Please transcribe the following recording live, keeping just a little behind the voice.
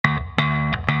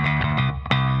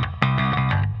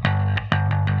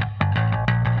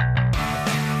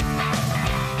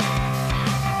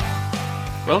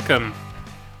Welcome,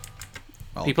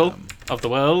 people of the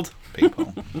world.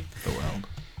 People of the world.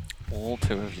 All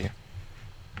two of you.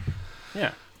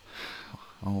 Yeah.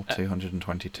 All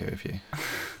 222 of you.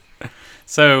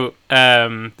 So,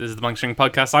 this is the Blank String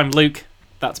Podcast. I'm Luke.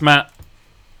 That's Matt.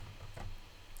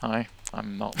 Hi,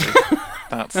 I'm not Luke.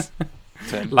 That's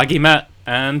Tim. Laggy Matt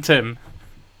and Tim.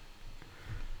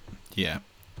 Yeah.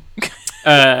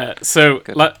 So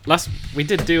last we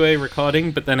did do a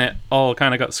recording, but then it all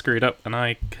kind of got screwed up, and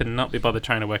I could not be bothered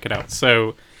trying to work it out.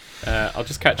 So I'll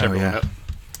just catch everyone up.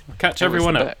 I'll catch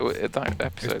everyone up. That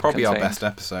episode It's probably our best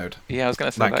episode. Yeah, I was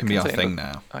going to say that can be our thing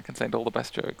now. That contained all the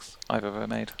best jokes I've ever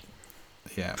made.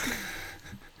 Yeah.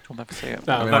 You'll never see it.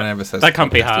 No, I mean, whenever says that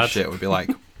can't be podcast is hard. shit, we'd be like,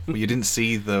 well, you didn't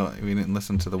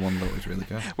listen to the one that was really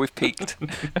good. We've peaked.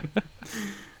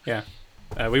 Yeah.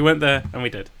 We went there, and we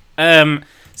did.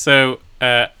 So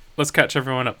let's catch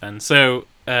everyone up then. So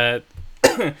Thodas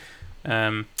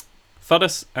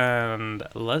and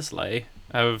Leslie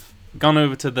have gone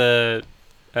over to the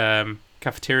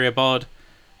cafeteria board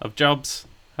of jobs,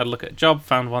 had a look at a job,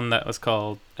 found one that was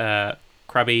called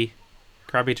Krabby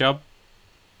Job,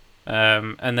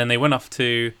 and then they went off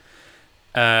to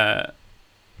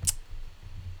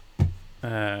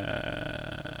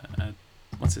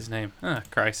what's his name?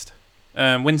 Christ.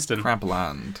 Winston.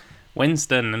 Crabland.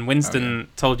 Winston, and Winston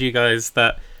told you guys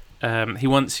that he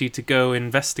wants you to go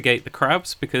investigate the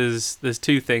crabs because there's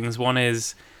two things. One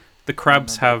is the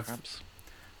crabs have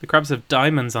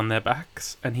diamonds on their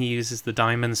backs, and he uses the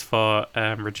diamonds for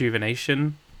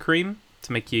rejuvenation cream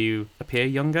to make you appear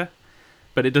younger.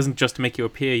 But it doesn't just make you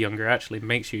appear younger; it actually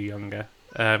makes you younger.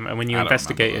 And when you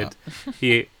investigated,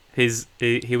 he was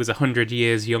 100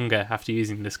 years younger after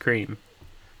using this cream.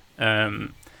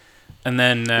 And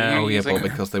then but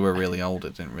because they were really old,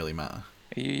 it didn't really matter.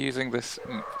 Are you using this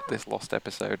lost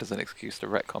episode as an excuse to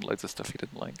retcon loads of stuff you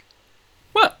didn't like?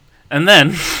 What? And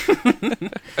then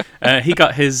he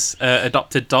got his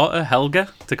adopted daughter Helga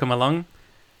to come along.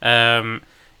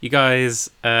 You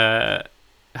guys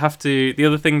have to. The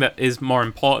other thing that is more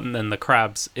important than the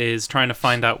crabs is trying to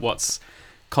find out what's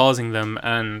causing them.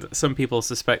 And some people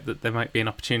suspect that there might be an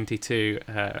opportunity to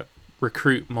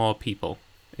recruit more people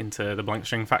into the Blank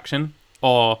String faction,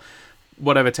 or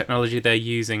whatever technology they're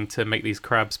using to make these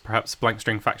crabs. Perhaps Blank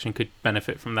String faction could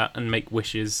benefit from that and make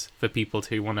wishes for people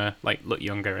to want to look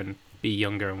younger and be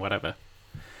younger and whatever.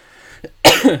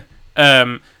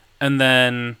 And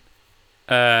then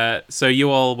so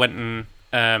you all went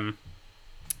and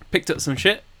picked up some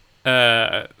shit. Ding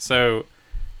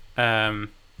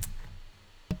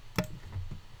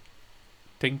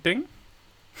ding.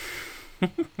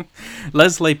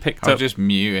 Leslie picked I was up. just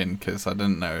muting because I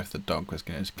didn't know if the dog was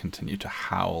going to continue to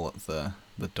howl at the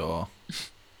door.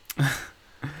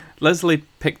 Leslie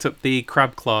picked up the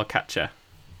crab claw catcher,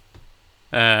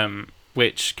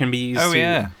 which can be used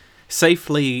to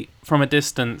safely from a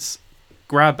distance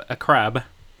grab a crab,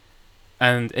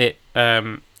 and it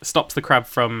stops the crab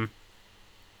from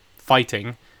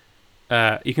fighting.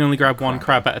 You can only grab one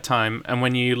crab at a time, and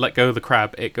when you let go of the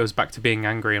crab, it goes back to being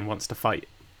angry and wants to fight.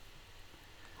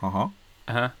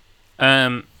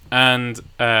 And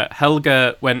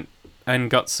Helga went and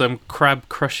got some crab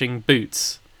crushing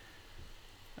boots.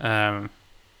 And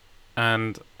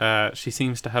she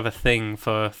seems to have a thing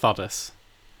for Thodas.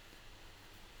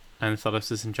 And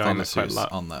Thodas is enjoying it quite a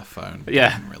lot. On their phone.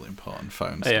 Yeah. Really important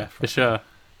phone Yeah, stuff. for sure.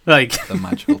 Like the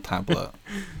magical tablet.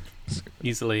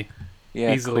 easily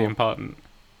Cool. important.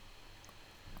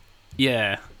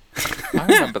 Yeah. I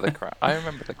remember the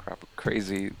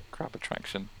crazy crab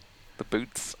attraction. The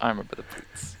boots. I remember the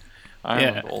boots. I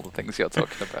remember all the things you're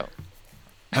talking about.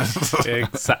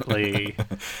 Exactly.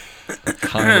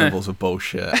 High levels of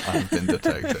bullshit have been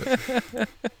detected.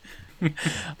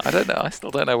 I don't know. I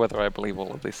still don't know whether I believe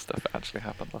all of this stuff actually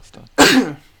happened last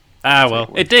time.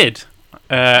 Well, it did.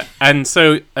 And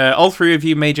so all three of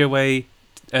you made your way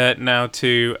now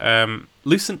to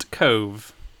Lucent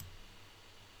Cove.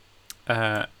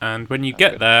 And when you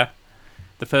get there,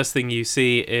 the first thing you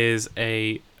see is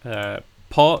a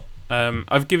port.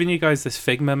 I've given you guys this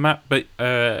Figma map, but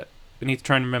we need to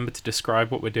try and remember to describe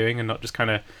what we're doing and not just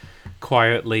kind of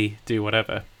quietly do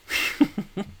whatever.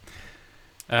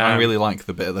 I really like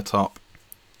the bit at the top.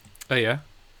 Oh yeah,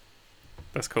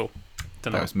 that's cool.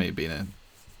 That was me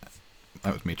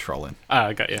trolling.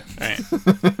 I got you. All right.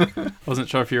 I wasn't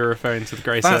sure if you were referring to the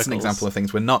grey That's circles. an example of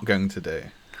things we're not going to do.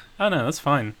 Oh no, that's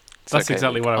fine. That's okay,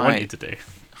 exactly Luke. what I want you to do.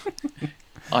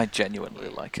 I genuinely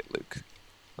like it, Luke.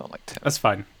 Not like Tim. That's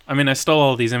fine. I mean, I stole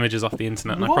all these images off the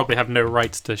internet, and I probably have no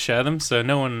rights to share them, so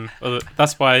no one...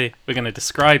 That's why we're going to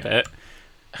describe it.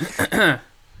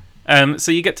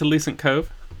 So you get to Lucent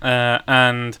Cove,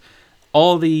 and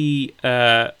all the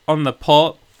on the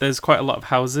port, there's quite a lot of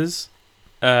houses,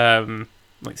 like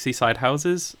seaside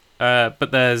houses,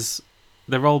 but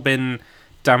they've all been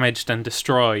damaged and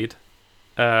destroyed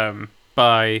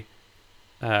by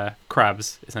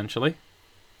crabs, essentially.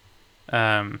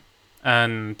 And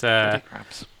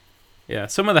crabs. yeah,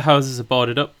 some of the houses are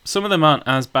boarded up. Some of them aren't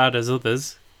as bad as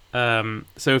others. So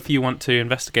if you want to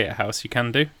investigate a house, you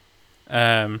can do.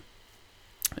 And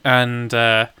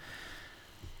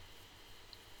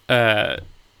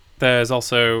there's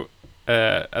also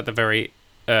at the very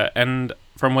end,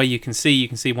 from where you can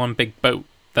see one big boat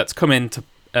that's come in to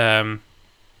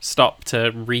stop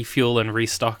to refuel and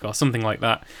restock or something like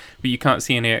that. But you can't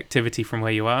see any activity from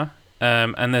where you are.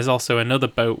 And there's also another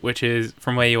boat which is,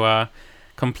 from where you are,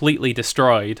 completely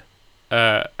destroyed,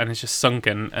 and it's just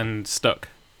sunken and stuck.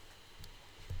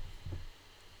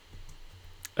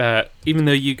 Even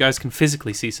though you guys can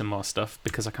physically see some more stuff,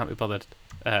 because I can't be bothered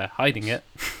hiding it,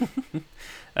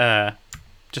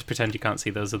 just pretend you can't see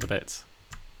those other bits.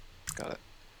 Got it.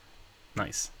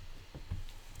 Nice.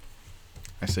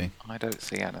 I see. I don't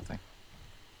see anything.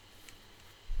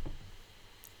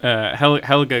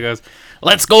 Helga goes,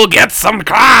 "Let's go get some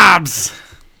crabs!"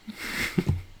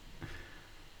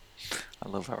 I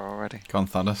love her already. Go on,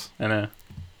 Thaddeus. I know.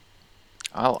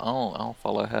 I'll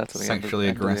follow her to the Sexually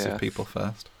end of the aggressive earth. people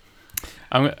first.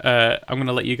 I'm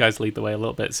gonna let you guys lead the way a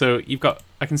little bit. So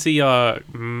I can see your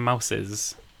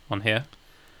mouses on here.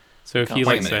 So if you Wait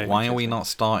like a minute, say, why are we not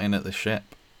starting at the ship?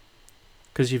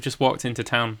 because you've just walked into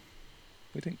town.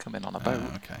 We didn't come in on a boat.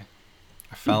 Oh, okay.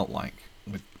 I felt like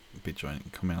we'd be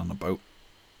coming on a boat.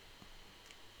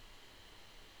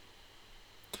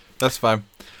 That's fine.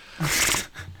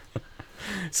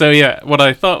 So yeah, what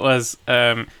I thought was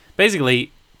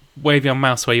basically wave your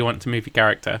mouse where you want to move your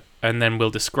character, and then we'll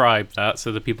describe that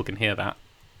so that people can hear that,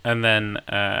 and then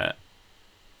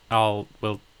I'll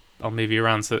move you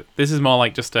around. So this is more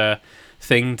like just a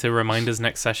thing to remind us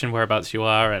next session whereabouts you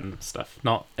are and stuff,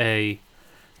 not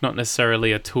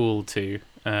necessarily a tool to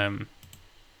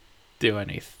do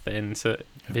anything. So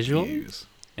visual, Views.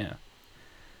 yeah.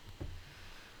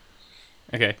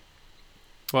 Okay.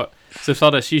 What? So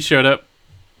Thaddeus, you showed up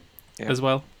as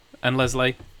well, and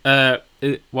Leslie.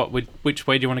 Which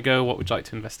way do you want to go? What would you like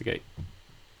to investigate?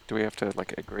 Do we have to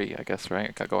agree? I guess,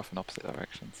 right? Can't go off in opposite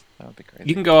directions. That would be great.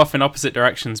 You can go off in opposite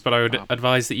directions, but I would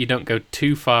advise that you don't go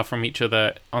too far from each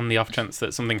other on the off chance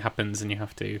that something happens and you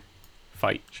have to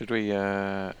fight. Should we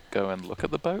go and look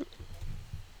at the boat,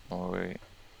 or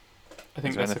I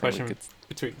think that's the question.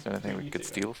 Between is there anything we could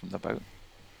steal from the boat?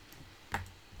 I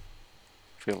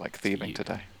feel like thieving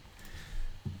today.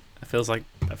 That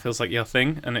feels like your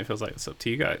thing, and it feels like it's up to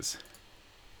you guys.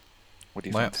 What do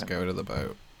you Let's think? go to the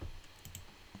boat.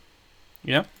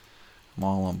 Yeah? I'm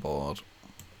all on board.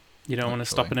 You don't want to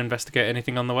stop and investigate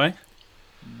anything on the way?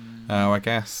 Oh, I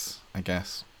guess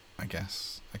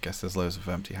there's loads of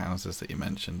empty houses that you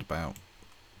mentioned about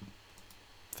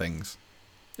things.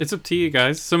 It's up to you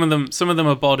guys. Some of them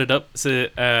are boarded up, so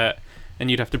and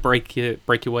you'd have to break your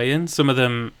way in. Some of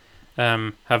them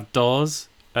have doors,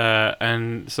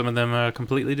 and some of them are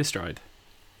completely destroyed.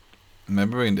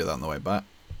 Maybe we can do that on the way back.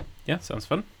 Yeah, sounds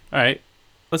fun. All right,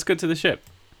 let's go to the ship.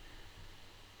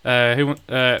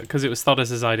 Because it was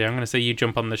Thaddeus' idea, I'm going to say you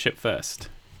jump on the ship first.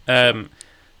 Do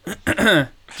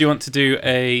you want to do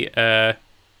a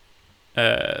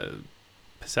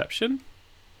perception?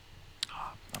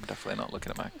 I'm definitely not looking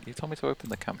at my... You told me to open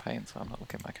the campaign, so I'm not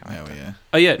looking at my character. Oh, yeah.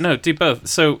 Oh, yeah, no, do both.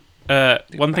 So,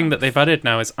 one thing that they've added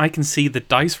now is I can see the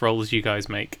dice rolls you guys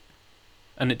make.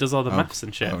 And it does all the maths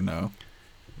and shit. Oh, no.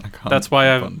 I can't. That's why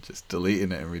I'm just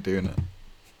deleting it and redoing it.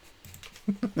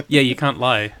 Yeah, you can't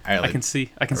lie. I can see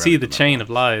the chain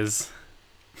of lies.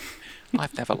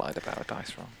 I've never lied about a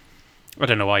dice roll. I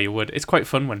don't know why you would. It's quite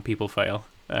fun when people fail.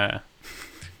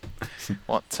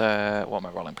 What am I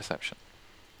rolling? Perception?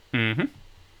 Mm-hmm.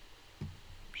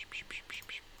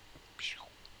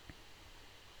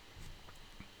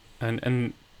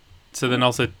 And so then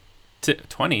also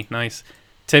 20, nice.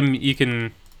 Tim, you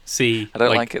can see... I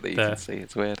don't like it that you can see,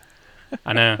 it's weird.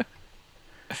 I know.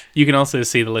 You can also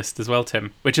see the list as well,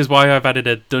 Tim, which is why I've added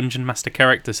a Dungeon Master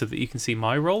character so that you can see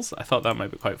my rolls. I thought that might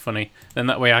be quite funny. Then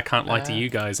that way I can't lie to you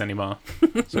guys anymore.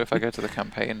 So if I go to the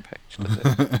campaign page, does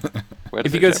it...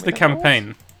 If you go to the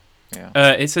campaign,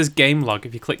 yeah. it says game log.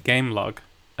 If you click game log,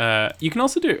 you can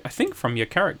also do it, I think, from your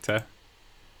character.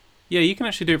 Yeah, you can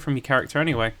actually do it from your character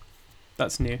anyway.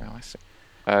 That's new. Oh, I see.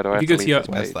 Do I have to leave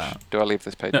this page? Do I leave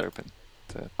this page open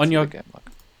to your the game log?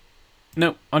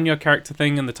 No, on your character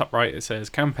thing in the top right, it says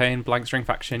campaign blank string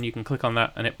faction. You can click on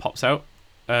that and it pops out,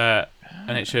 and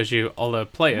it shows you all the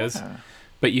players. Yeah.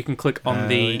 but you can click on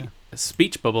the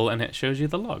speech bubble and it shows you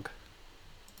the log.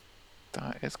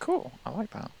 That is cool. I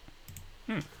like that.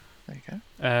 There you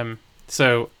go.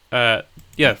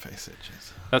 Yeah, face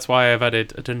itches. That's why I've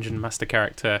added a dungeon master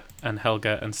character and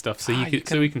Helga and stuff, so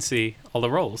so we can see all the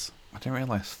roles. I didn't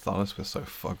realise Tholos was so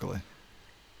fugly.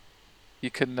 You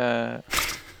can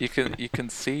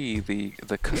see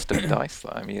the custom dice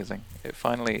that I'm using. It's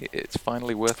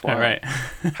finally worthwhile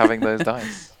having those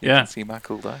dice. You can see my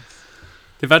cool dice.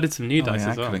 They've added some new dice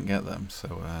as well. I couldn't get them,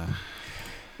 so.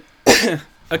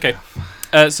 Okay,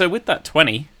 so with that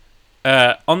 20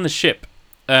 on the ship,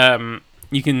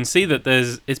 you can see that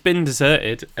it's been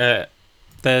deserted.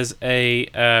 There's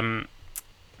a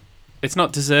it's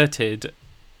not deserted.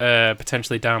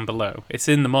 Potentially down below. It's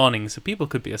in the morning, so people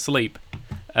could be asleep.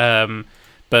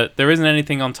 But there isn't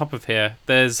anything on top of here.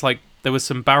 There was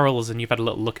some barrels, and you've had a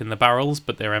little look in the barrels,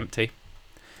 but they're empty.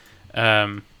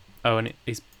 And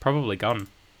he's probably gone.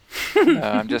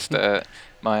 I'm just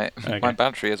my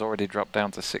battery has already dropped down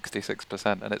to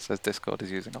 66%, and it says Discord is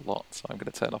using a lot, so I'm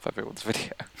going to turn off everyone's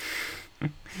video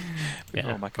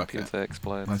before my computer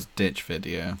explodes. Let's ditch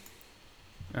video.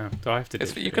 Oh, do I have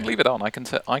to? You can leave it on. I can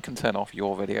turn off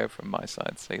your video from my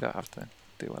side, so you don't have to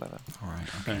do whatever. All right.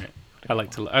 Okay. I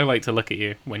like to look at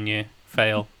you when you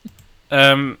fail.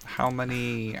 How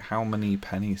many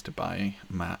pennies to buy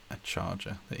Matt a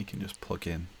charger that he can just plug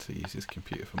in to use his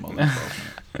computer for more than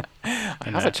 12 minutes? I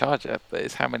have a charger, but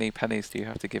it's how many pennies do you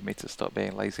have to give me to stop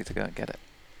being lazy to go and get it?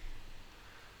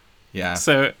 Yeah.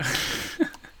 So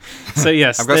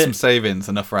yes, I've got some savings,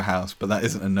 enough for a house, but that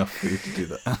isn't enough for you to do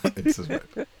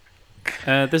that.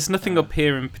 There's nothing up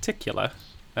here in particular.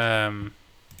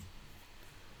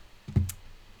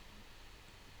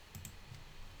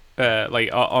 Like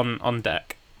on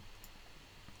deck.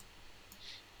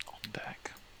 On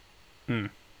deck.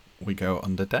 We go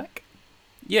under deck?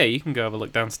 Yeah, you can go have a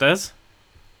look downstairs.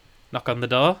 Knock on the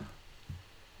door.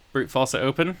 Brute force it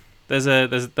open.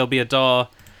 There'll be a door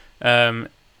at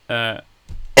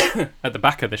the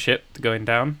back of the ship going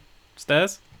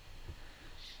downstairs.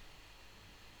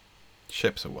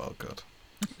 Ships are well good.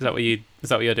 Is that what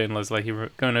you're doing, Leslie?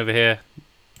 You're going over here.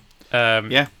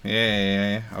 Yeah.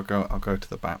 I'll go to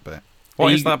the back bit.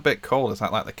 What is that bit called? Is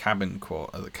that like the cabin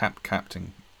quarter, the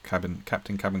captain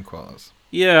cabin quarters?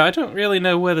 Yeah, I don't really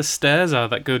know where the stairs are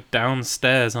that go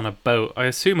downstairs on a boat. I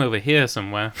assume over here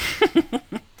somewhere.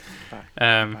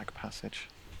 Back passage.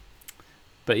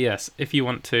 But yes, if you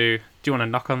want to, do you want to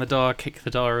knock on the door, kick the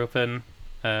door open,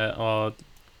 or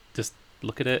just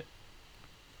look at it?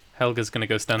 Helga's gonna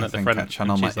go stand at the front.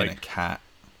 She's like a cat.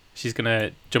 She's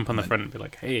gonna jump on the front and be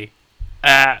like, "Hey,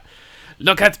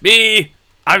 look at me!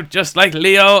 I'm just like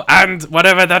Leo and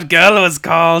whatever that girl was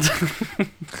called."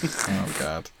 Oh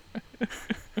God.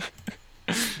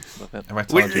 Have I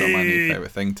told you what my new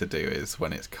favourite thing to do is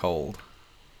when it's cold?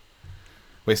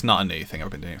 Well, it's not a new thing. I've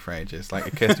been doing it for ages. Like,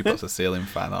 if Kirsty puts a ceiling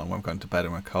fan on when I'm going to bed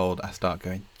and we're cold, I start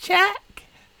going, "Jack!"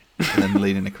 and then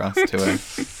leaning across to her.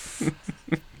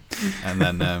 And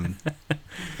then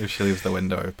if she leaves the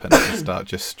window open, I start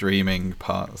just streaming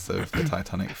parts of the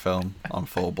Titanic film on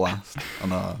full blast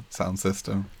on our sound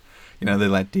system. You know, they're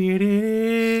like,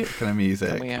 dee-dee kind of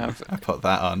music. I put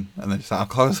that on, and then just I'll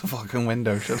close the fucking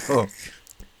window, shut up.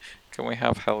 Can we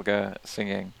have Helga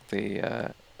singing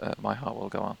the My Heart Will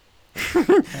Go On?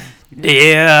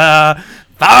 Dear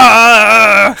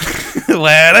far,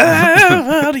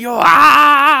 wherever you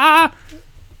are.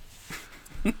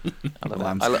 I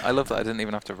love that I didn't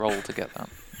even have to roll to get that.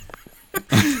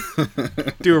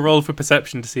 Do a roll for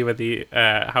perception to see whether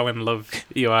how in love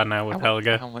you are now with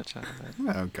Helga. How much?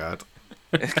 Oh God.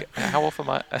 How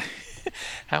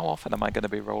often am I going to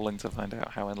be rolling to find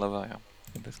out how in love I am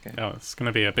in this game? Oh, it's going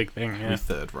to be a big thing. Yeah. Your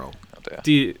third roll. Oh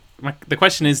dear. The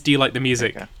question is, do you like the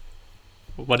music?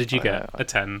 What did you get? A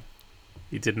 10.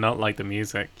 You did not like the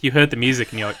music. You heard the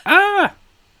music and you're like,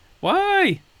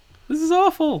 why? This is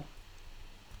awful.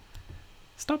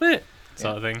 Stop it.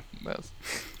 Sort of thing. That's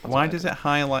Why does it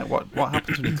highlight what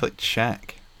happens when you click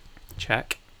check?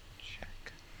 Check.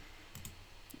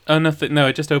 Oh, nothing. No,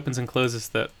 it just opens and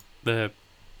closes so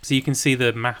you can see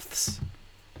the maths.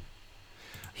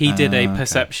 He did a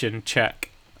perception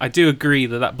check. I do agree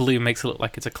that blue makes it look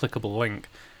like it's a clickable link.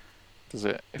 Does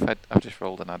it? If I've just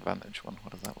rolled an advantage one,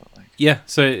 what does that look like? Yeah,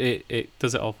 so it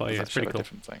does it all for you. It's pretty cool. A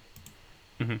different thing?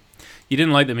 Mm-hmm. You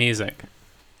didn't like the music.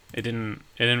 It didn't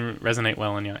resonate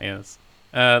well in your ears.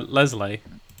 Leslie,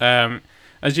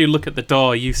 as you look at the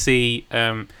door, you see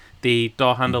the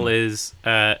door handle is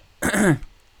like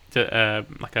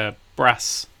a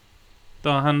brass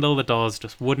door handle. The door's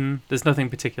just wooden. There's nothing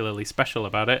particularly special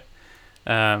about it.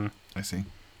 I see.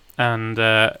 And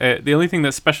the only thing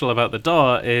that's special about the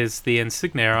door is the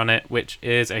insignia on it, which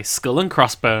is a skull and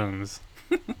crossbones.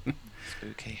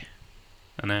 Spooky.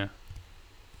 I know.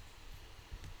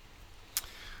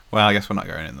 Well, I guess we're not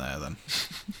going in there then.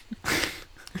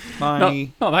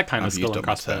 Not that kind of I've skull used and up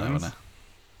my turn, crossbones. haven't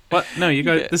What? No, you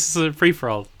go. Yeah. This is a free for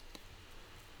all.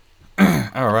 I?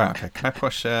 Oh, right, okay. Can I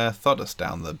push Thodas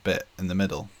down the bit in the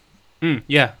middle?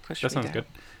 Yeah, Push that me sounds down. good.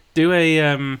 Do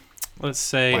a let's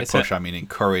say By it's push, I mean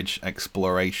encourage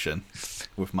exploration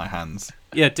with my hands.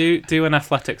 do an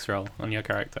athletics roll on your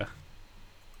character.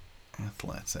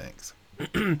 Athletics.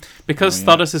 Because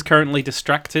Oh, yeah. Thodas is currently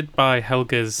distracted by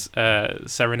Helga's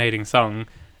serenading song,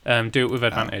 do it with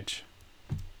advantage.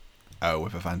 Oh,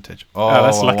 with advantage. Oh,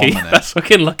 that's lucky. 1 minute. That's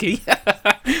fucking lucky. Hang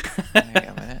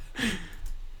on a minute.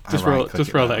 Just I roll- right-click just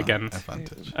it roll now, that again.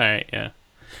 Advantage. Alright, yeah.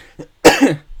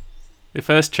 The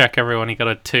first check, everyone, he got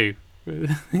a 2.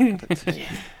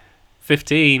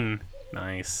 15.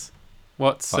 Nice.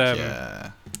 What's Fuck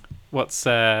yeah.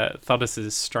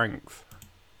 Thodas' strength?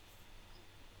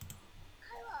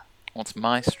 What's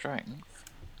my strength?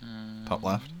 Top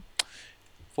left.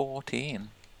 14.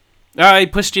 Ah, he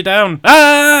pushed you down.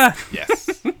 Ah!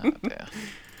 Yes. Oh dear.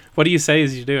 What do you say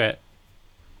as you do it?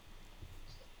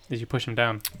 As you push him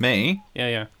down? Me? Yeah,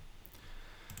 yeah.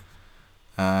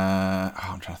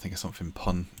 I'm trying to think of something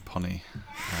punny.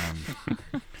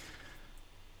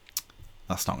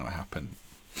 That's not going to happen.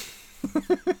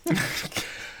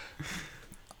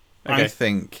 I Okay.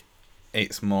 think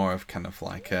it's more of kind of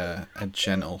like a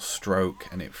gentle stroke,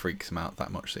 and it freaks him out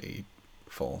that much that he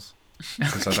falls.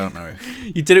 Because I don't know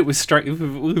if You did it with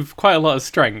with quite a lot of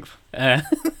strength. Yeah.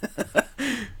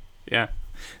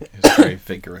 it was a very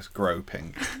vigorous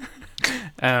groping.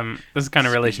 This is the kind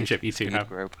of relationship you two Speed have.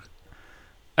 grope.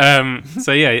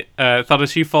 So yeah,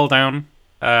 Thodas, you fall down.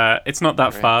 It's not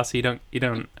that Great. far, so you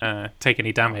don't take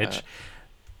any damage.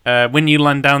 When you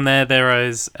land down there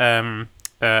is a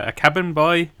cabin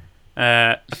boy,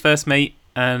 a first mate,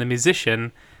 and a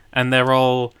musician, and they're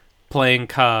all playing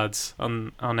cards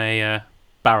on a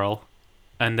barrel,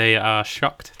 and they are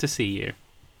shocked to see you.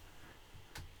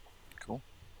 Cool.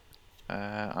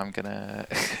 I'm gonna.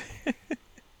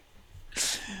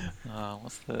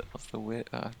 What's the weird?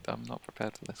 I'm not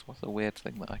prepared for this. What's the weird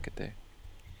thing that I could do?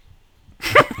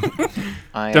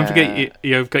 Don't forget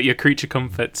you've got your creature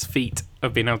comforts feat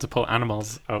of being able to pull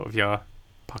animals out of your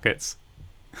pockets.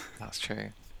 That's true.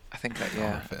 I think that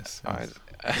yeah. Orifice, I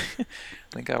yes.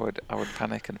 think I would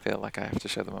panic and feel like I have to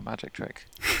show them a magic trick.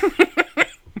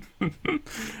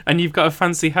 And you've got a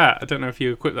fancy hat. I don't know if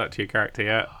you equipped that to your character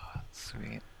yet.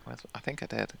 Sweet. I think I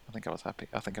did. I think I was happy.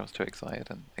 I think I was too excited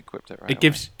and equipped it right.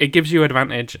 It gives you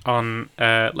advantage on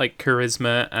like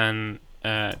charisma and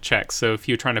checks. So if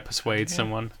you're trying to persuade Yeah.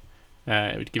 someone,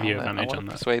 it would give you I advantage want on to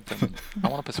that. persuade them. I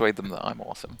want to persuade them that I'm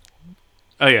awesome.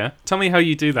 Oh yeah, tell me how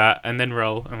you do that, and then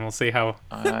roll, and we'll see how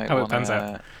I how it pans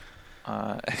out.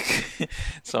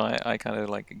 So I kind of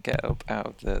like get up out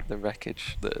of the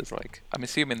wreckage that is like, I'm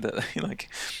assuming that like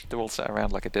they're all sat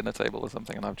around like a dinner table or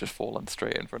something, and I've just fallen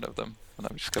straight in front of them, and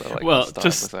I'm just gonna like Well, start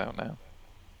just- this out now.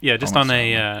 Yeah, just Almost on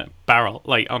a barrel,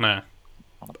 like on a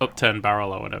On a barrel. upturned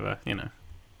barrel or whatever. You know,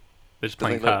 they're just Do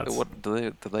they playing look, cards. what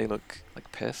do they look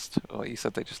like pissed, or you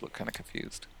said they just look kind of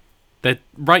confused? They're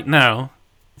right now.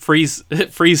 Freeze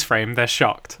frame. They're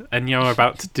shocked, and you're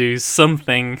about to do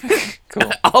something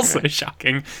Cool. also Great.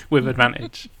 shocking with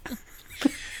advantage.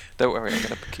 Don't worry, I'm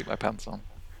gonna keep my pants on.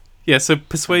 Yeah, so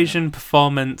persuasion,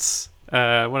 performance.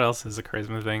 What else is a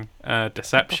charisma thing?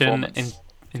 Deception, Performance.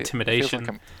 intimidation. It feels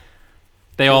like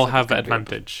They feels all like it's have gonna be a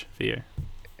advantage for you.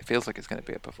 it feels like it's gonna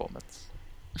be a performance.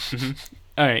 Mhm.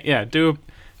 All right, yeah.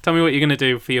 Tell me what you're gonna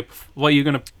do for your. What you're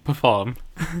gonna perform.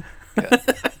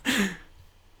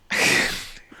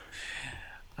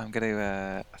 I'm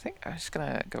gonna. I think I'm just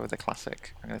gonna go with the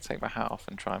classic. I'm gonna take my hat off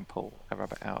and try and pull a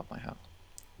rabbit out of my hat.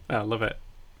 Oh, love it.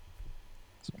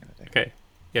 That's what I'm gonna do. Okay.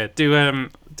 Yeah.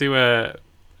 Do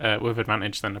a with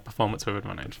advantage then, a performance with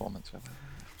advantage. Performance with it.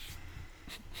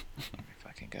 If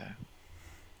I can go.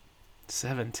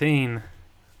 17.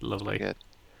 Lovely. Good.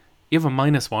 You have a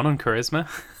 -1 on charisma.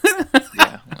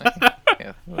 Yeah.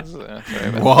 Yeah. Sorry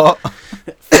about What?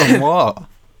 From what?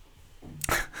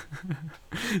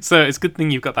 So it's a good thing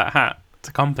you've got that hat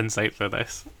to compensate for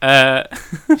this.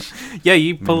 Yeah,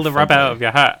 you pull the rabbit out of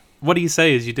your hat. What do you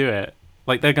say as you do it?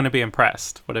 Like, they're going to be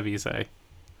impressed, whatever you say.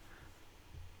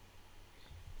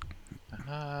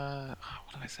 What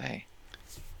do I say?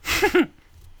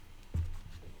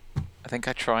 I think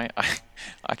I try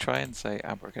and say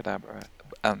abracadabra,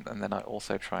 and then I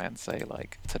also try and say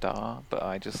like ta-da, but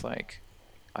I just like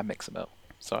I mix them up.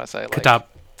 So I say like Kadab.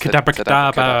 Kadabra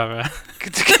kadabra.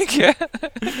 Yeah.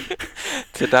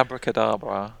 Tadabra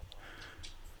cadabra.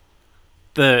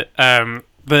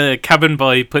 The cabin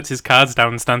boy puts his cards down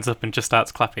and stands up and just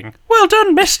starts clapping. Well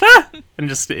done, mister! And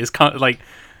just is like,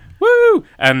 woo!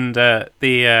 And what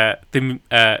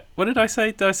did I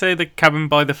say? Did I say the cabin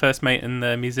boy, the first mate, and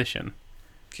the musician?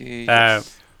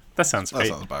 Yes. That sounds great. That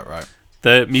sounds about right.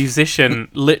 The musician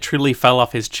literally fell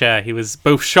off his chair. He was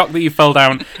both shocked that you fell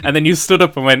down, and then you stood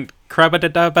up and went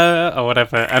crabba-da-da-ba or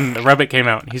whatever, and the rabbit came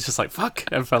out, and he's just like, fuck,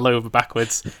 and fell over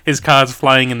backwards. His cards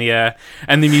flying in the air,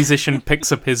 and the musician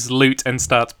picks up his lute and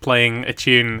starts playing a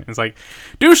tune. It's like,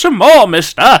 do some more,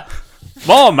 mister!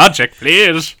 More magic,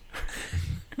 please!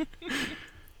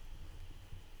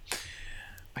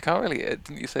 I can't really...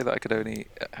 didn't you say that I could only...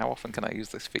 how often can I use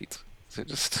this feat? Is it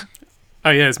just... Oh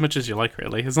yeah, as much as you like,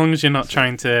 really. As long as you're not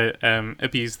trying to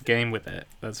abuse the game with it,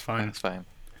 that's fine. That's fine.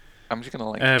 I'm just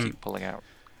gonna keep pulling out.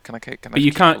 Can I? But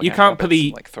you can't put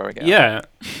the throwing it out?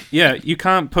 Yeah. You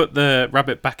can't put the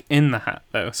rabbit back in the hat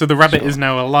though. So the rabbit is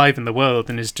now alive in the world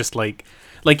and is just like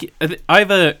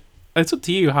either. It's up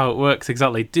to you how it works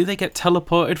exactly. Do they get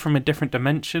teleported from a different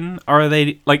dimension, or are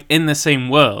they like in the same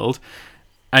world,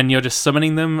 and you're just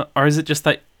summoning them, or is it just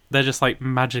that they're just like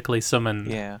magically summoned?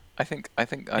 Yeah, I think I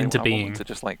into want being. them to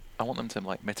just I want them to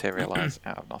materialize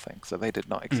out of nothing. So they did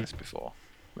not exist before.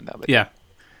 But now they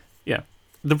yeah.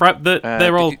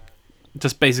 They're all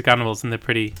just basic animals, and they're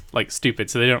pretty like stupid,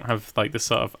 so they don't have like this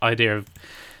sort of idea of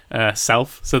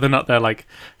self. So they're not there like,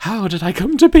 how did I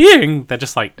come to being? They're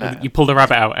just like, you pull the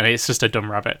rabbit out, and it's just a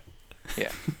dumb rabbit.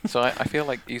 Yeah. So I feel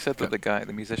like you said that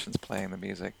the musician's playing the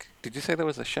music. Did you say there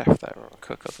was a chef there or a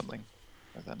cook or something?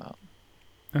 Is there not?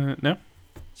 No.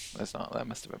 There's not. I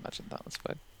must have imagined that.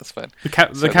 That's fine.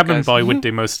 The cabin boy would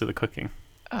do most of the cooking.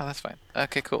 Oh, that's fine.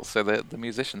 Okay, cool. So the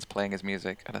musician's playing his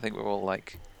music, and I think we're all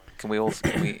like,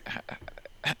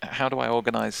 how do I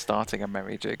organise starting a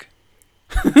merry jig?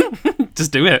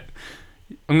 Just do it.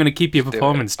 I'm going to keep your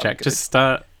performance check. Just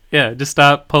start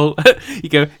pull. You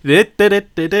go rabbit,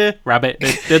 rabbit.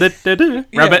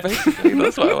 Yeah, basically,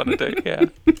 that's what I want to do. Yeah.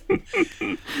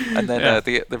 And then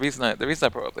the reason I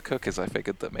brought up the cook is I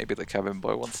figured that maybe the cabin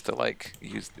boy wants to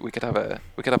we could have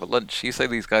a lunch. You say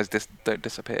these guys don't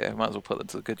disappear. Might as well put them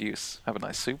to good use. Have a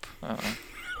nice soup.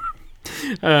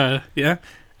 Yeah.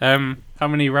 How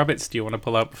many rabbits do you want to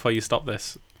pull out before you stop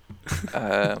this?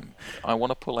 I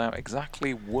want to pull out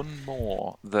exactly one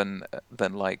more than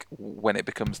like when it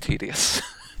becomes tedious.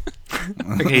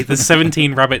 Okay, there's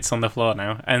 17 rabbits on the floor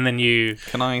now, and then you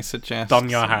can I suggest don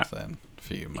your hat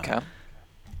for you, Matt?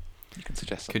 You can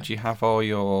suggest something. Could you have all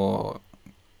your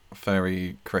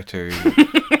furry critter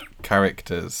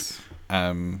characters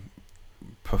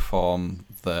perform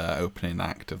the opening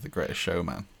act of The Greatest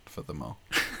Showman for them all?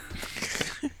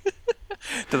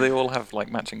 Do they all have like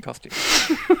matching costumes?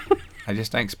 I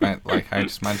just expect I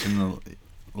just imagine the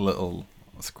little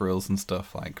squirrels and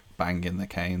stuff like banging the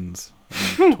canes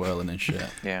and twirling and shit.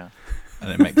 Yeah.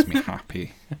 And it makes me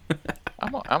happy.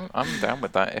 I'm down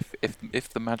with that if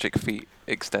the magic feat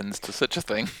extends to such a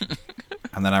thing.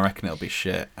 And then I reckon it'll be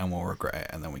shit and we'll regret it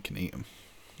and then we can eat them.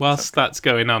 Whilst that's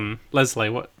going on, Leslie,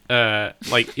 what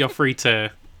you're free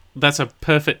to. That's a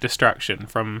perfect distraction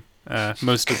from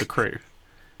most of the crew.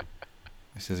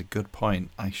 This is a good point.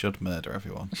 I should murder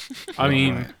everyone. I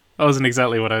mean, that wasn't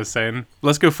exactly what I was saying.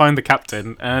 Let's go find the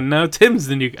captain, and now Leslie's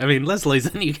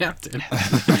the new captain.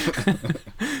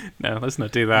 No, let's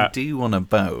not do that. I do want a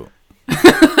boat. There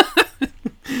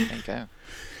you go.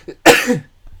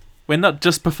 We're not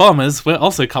just performers, we're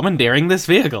also commandeering this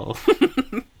vehicle.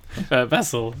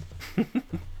 Vessel.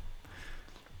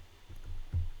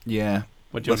 Yeah.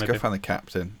 Let's go find the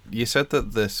captain. You said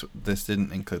that this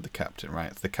didn't include the captain,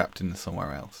 right? The captain is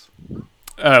somewhere else.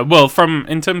 Well,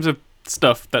 in terms of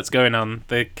stuff that's going on,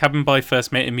 the cabin boy,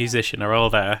 first mate, and musician are all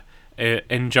there,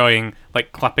 enjoying,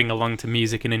 like, clapping along to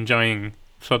music and enjoying.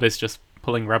 Floddy's just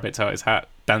pulling rabbits out of his hat,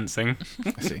 dancing.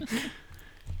 I see.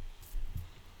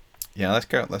 Yeah, let's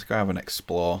go have an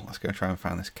explore. Let's go try and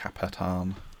find this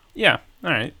Capitan. Yeah,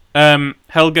 all right.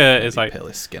 Helga is like, peel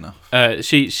his skin off.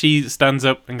 She stands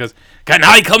up and goes, "Can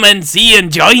I come and see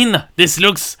and join? This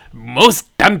looks most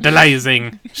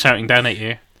tantalizing," shouting down at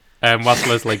you. Whilst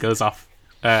Leslie goes off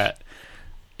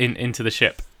into the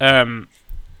ship.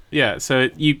 Yeah, so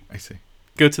you I see.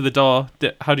 Go to the door.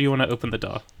 How do you want to open the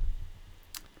door?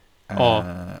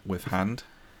 With hand.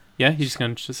 Yeah, you're just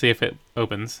going to see if it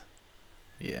opens.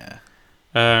 Yeah.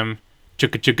 Chugga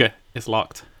chugga is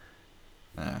locked.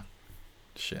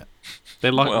 Shit. They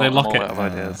lock it.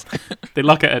 They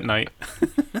lock it at night.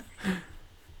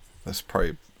 That's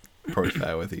probably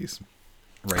fair with these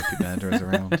rapey murderers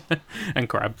around. And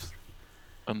crabs.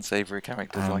 unsavory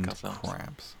characters like ourselves.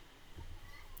 Crabs.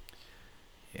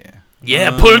 Yeah.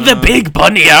 Yeah, pull the big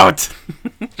bunny out.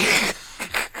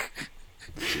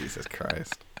 Jesus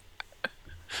Christ.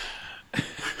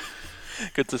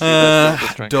 Good to see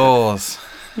that. Doors.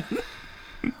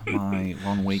 My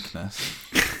one weakness.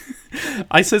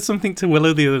 I said something to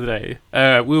Willow the other day.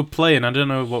 We were playing. I don't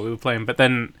know what we were playing, but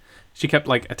then she kept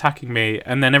like attacking me,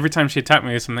 and then every time she attacked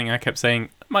me with something, I kept saying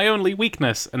my only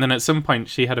weakness. And then at some point,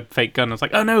 she had a fake gun. I was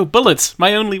like, oh no, bullets,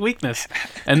 my only weakness.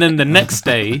 And then the next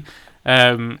day,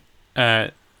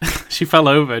 she fell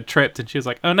over, tripped, and she was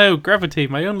like, oh no, gravity,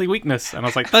 my only weakness. And I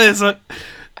was like, that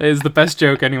is the best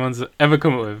joke anyone's ever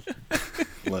come up with.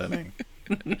 Learning.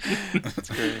 That's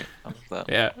great. I love that.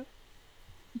 Yeah.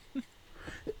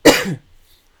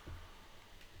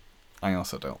 I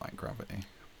also don't like gravity.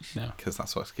 No. Because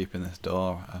that's what's keeping this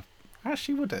door.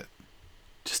 Actually, would it?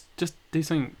 Just do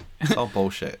something. It's all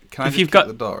bullshit. Can I If just you've kick got-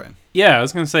 the door in? Yeah, I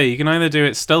was going to say, you can either do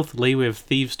it stealthily with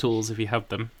thieves' tools if you have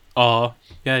them, or,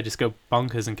 yeah, just go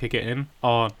bonkers and kick it in,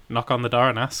 or knock on the door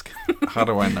and ask. How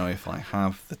do I know if I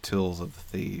have the tools of the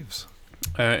thieves?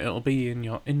 It'll be in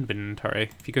your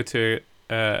inventory. If you go to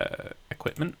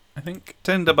equipment, I think.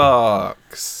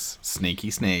 Tinderbox.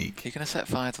 Sneaky sneak. You're going to set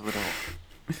fire to the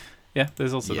door. Yeah,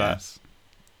 there's also that. Yes.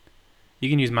 You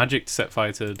can use magic to set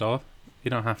fire to the door. You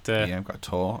don't have to... Yeah, I've got a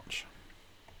torch.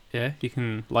 Yeah, you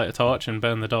can light a torch and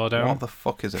burn the door down. What the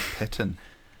fuck is a piton?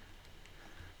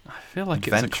 I feel like it's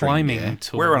a Adventuring climbing gear.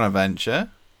 tool. We're on a venture.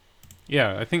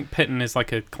 Yeah, I think pitton is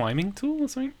like a climbing tool or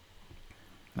something.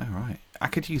 Oh, right. I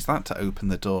could use that to open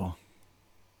the door.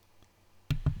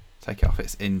 Take it off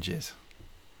its hinges.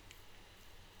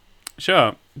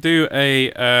 Sure. Do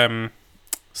a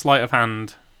sleight of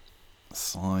hand.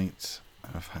 Sleight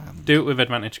of hand. Do it with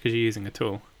advantage because you're using a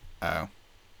tool. Oh.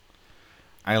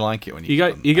 I like it when You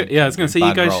go- keep you go- on yeah, I was gonna say,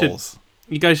 you bad guys should- rolls.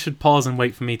 You guys should pause and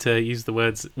wait for me to use the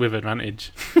words with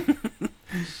advantage.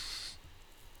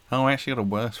 Oh, I actually got a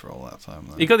worse roll that time,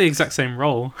 though. You got the exact same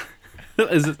roll.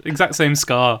 Exact same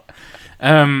scar.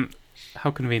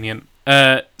 How convenient.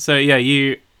 So yeah,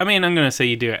 I mean, I'm gonna say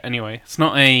you do it anyway. It's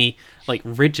not a like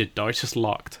rigid door. It's just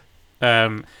locked.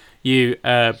 You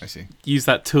I see. use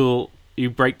that tool. You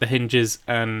break the hinges,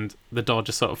 and the door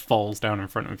just sort of falls down in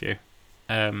front of you.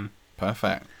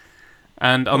 Perfect.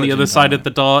 And on Well, the it other didn't side die. of the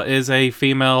door is a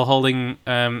female holding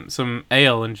some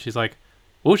ale, and she's like,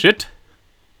 "Oh shit!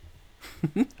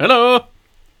 Hello."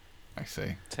 I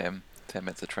see. Tim,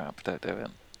 it's a trap. Don't do it.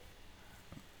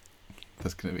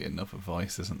 There's going to be another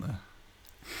voice, isn't there?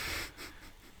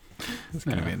 There's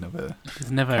going to No. be another. There's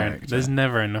Character.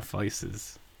 never enough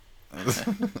voices.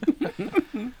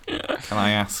 Can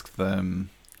I ask them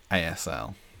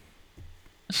ASL?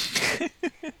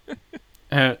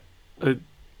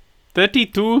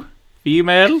 32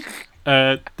 female.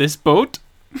 This boat.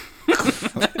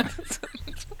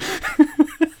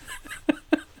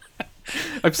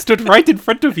 I've stood right in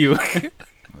front of you.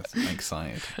 I'm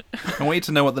excited. I want you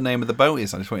to know what the name of the boat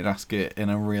is. I just want you to ask it in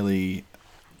a really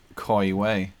coy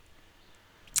way.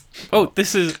 Oh,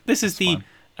 this is That's the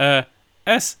fine.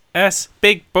 SS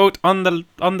big boat on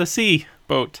the sea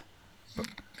boat.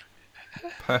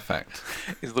 Perfect.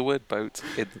 Is the word boat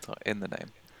in the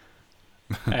name?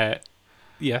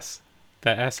 Yes, the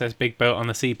SS big boat on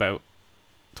the sea boat.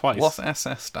 Twice. What's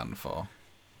SS stand for?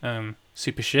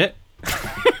 Super shit.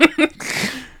 I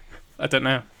don't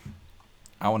know.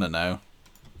 I want to know.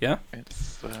 Yeah.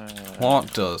 It's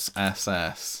What does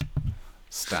SS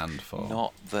stand for?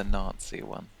 not the Nazi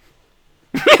one.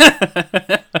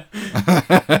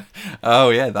 Oh,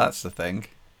 yeah, that's the thing.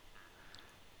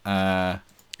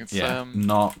 It's Yeah,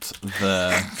 not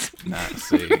the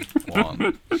Nazi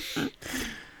one.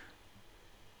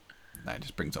 No, it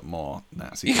just brings up more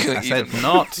Nazi. You I said don't-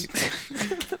 not.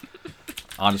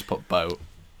 I'll just put boat.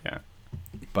 Yeah.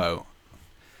 Boat.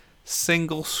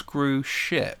 Single screw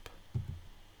ship.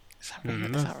 Is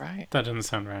that right? That doesn't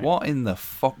sound right. What in the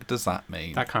fuck does that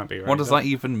mean? That can't be right. What does that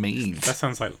even mean? That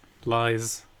sounds like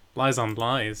lies. Lies on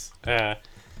lies.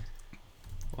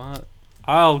 What?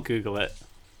 I'll Google it.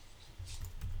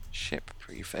 Ship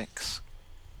prefix.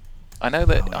 I know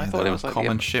that. Oh, I yeah, thought there it are was like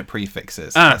common ship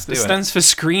prefixes. Ah, Let's do it it. stands for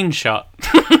screenshot.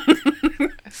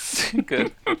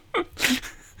 Good.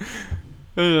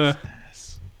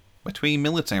 Between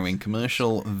military and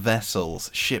commercial vessels,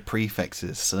 ship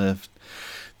prefixes serve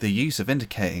the use of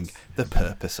indicating the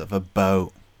purpose of a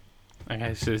boat.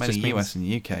 Okay, so it Many just US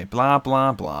means... and UK, blah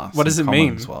blah blah. What does Some it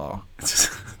mean? commons were.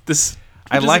 this.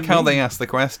 I what does like it how mean? they ask the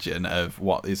question of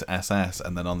what is SS,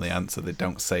 and then on the answer they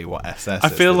don't say what SS I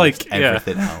is. feel they like- list yeah.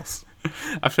 everything else.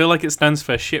 I feel like it stands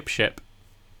for ship.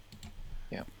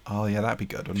 Oh yeah, that'd be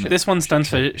good, wouldn't it? This one stands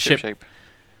for ship. shape.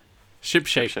 Ship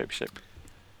shape. Ship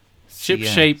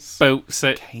boat.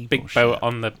 Big ship. boat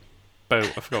on the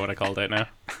boat. I forgot what I called it now.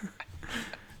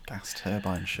 Gas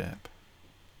turbine ship.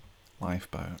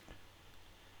 Lifeboat.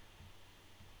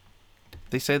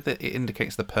 They said that it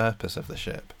indicates the purpose of the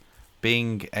ship.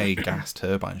 Being a gas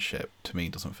turbine ship, to me,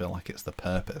 doesn't feel like it's the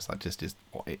purpose. That just is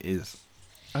what it is.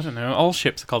 I don't know. All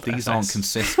ships are called These SS. aren't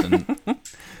consistent.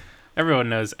 Everyone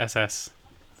knows SS.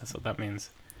 That's what that means.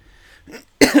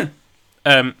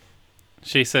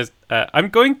 She says, I'm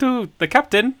going to the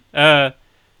captain.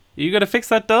 You gonna fix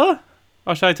that door?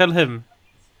 Or shall I tell him?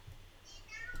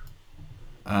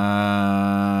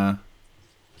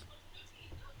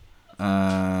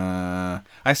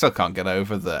 I still can't get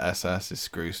over the SS is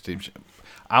screw steamship.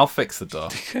 I'll fix the door.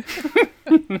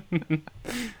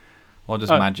 Or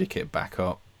just magic it back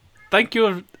up. Thank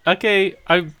you. Okay,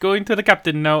 I'm going to the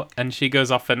captain now. And she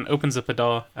goes off and opens up a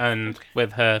door, and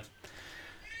with her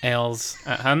ales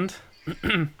at hand.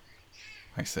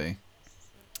 I see.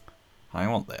 I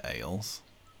want the ales.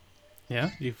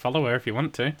 Yeah, you follow her if you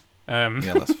want to.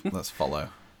 Yeah, let's follow.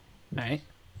 Right.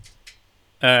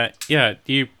 Yeah,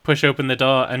 you push open the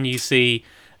door and you see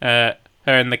her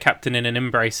and the captain in an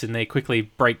embrace, and they quickly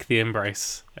break the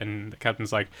embrace. And the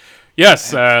captain's like,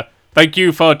 "Yes, thank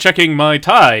you for checking my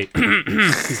tie."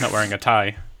 He's not wearing a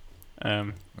tie.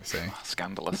 I see.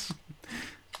 Scandalous.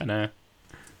 I know.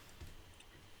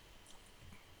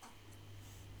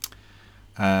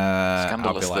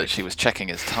 Scandalous that she was checking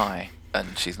his tie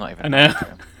and she's not even. I know.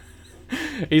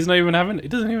 He's not even having. He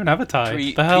doesn't even have a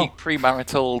tie. The hell?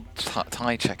 Premarital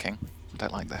tie checking. I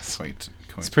don't like this.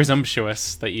 It's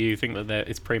presumptuous that you think that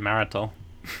it's premarital.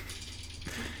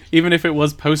 Even if it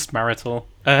was postmarital,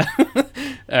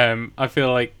 I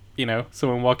feel like, you know,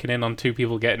 someone walking in on two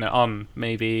people getting it on.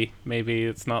 Maybe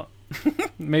it's not.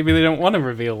 Maybe they don't want to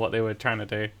reveal what they were trying to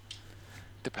do.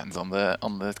 Depends on the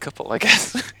couple, I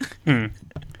guess.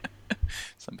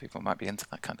 Some people might be into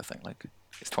that kind of thing. Like,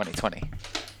 it's 2020.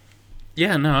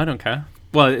 Yeah, no, I don't care.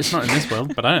 Well, it's not in this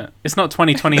world, but it's not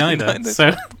 2020 either.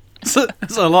 So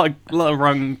there's a lot of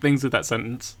wrong things with that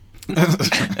sentence.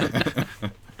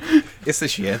 It's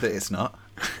this year that it's not.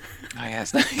 Oh,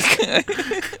 yes.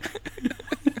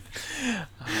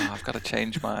 I've got to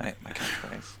change my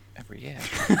catchphrase every year.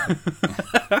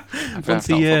 Once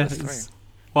a year.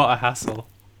 What a hassle.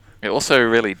 It also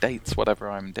really dates whatever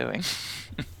I'm doing.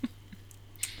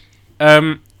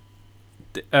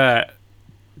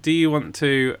 Do you want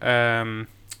to...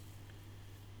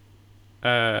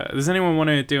 does anyone want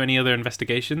to do any other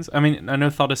investigations? I mean, I know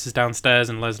Thodas is downstairs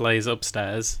and Leslie's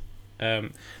upstairs.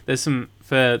 There's some...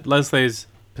 For Leslie's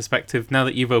perspective, now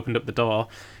that you've opened up the door,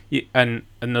 and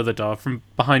another door, from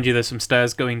behind you there's some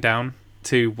stairs going down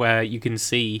to where you can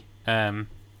see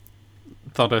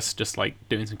Thodas just, like,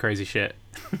 doing some crazy shit.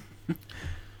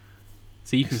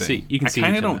 So you can see... I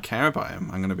kind of don't care about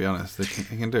him, I'm going to be honest.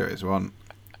 He can do it as one.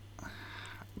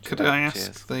 Could I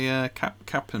ask the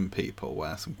captain people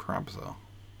where some crabs are?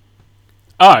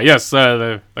 Ah, yes,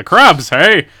 the crabs,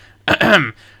 hey!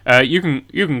 You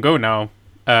can go now.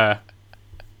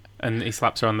 And he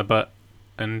slaps her on the butt,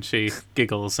 and she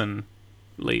giggles and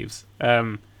leaves.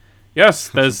 Yes,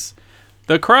 there's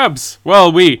the crabs.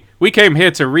 Well, we came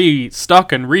here to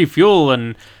restock and refuel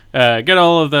and get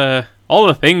all the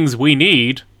things we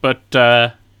need, but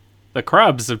the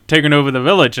crabs have taken over the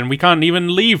village, and we can't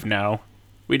even leave now.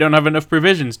 We don't have enough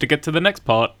provisions to get to the next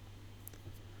part.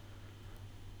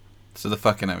 So they're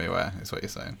fucking everywhere, is what you're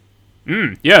saying.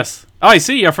 Yes. I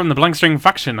see you're from the Blank String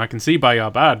faction. I can see by your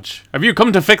badge. Have you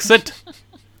come to fix it?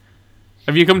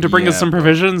 Have you come to bring us some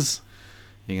provisions?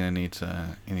 You're gonna need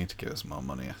to give us more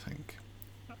money, I think.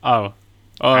 Oh,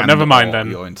 never mind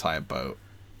then. Your entire boat.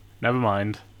 Never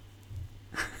mind.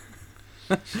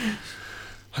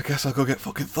 I guess I'll go get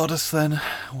fucking Thodas then.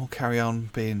 We'll carry on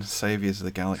being saviors of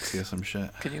the galaxy or some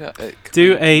shit. Can you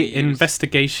do a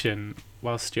investigation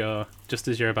whilst just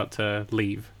as you're about to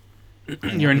leave?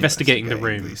 You're investigating the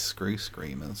room. These screw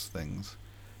screamers things.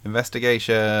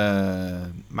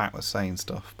 Investigation. Matt was saying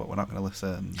stuff, but we're not going to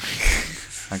listen.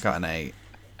 I got an 8.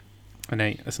 An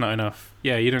 8. That's not enough.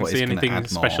 Yeah, you don't see anything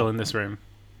special in this room.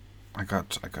 I got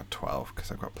 12 because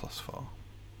I got +4.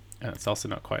 That's also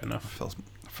not quite enough. It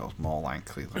feels more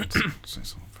likely than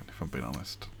something, if I'm being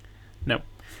honest. Nope.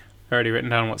 I've already written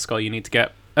down what skull you need to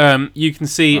get. You can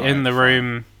see in the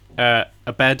room a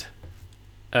bed,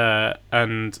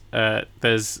 and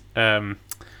there's a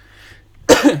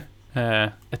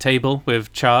table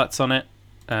with charts on it,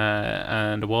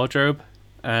 and a wardrobe,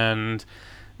 and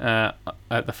at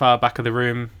the far back of the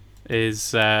room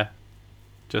is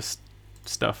just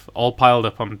stuff all piled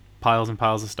up on piles and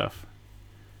piles of stuff.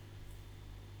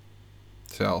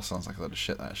 So it all sounds like a lot of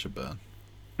shit that I should burn.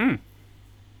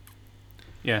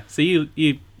 Yeah, so you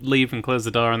leave and close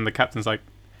the door, and the captain's like,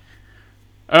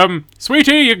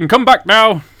 sweetie, you can come back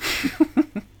now.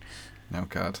 Oh,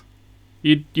 God.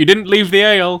 You didn't leave the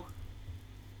ale.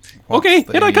 What's Okay,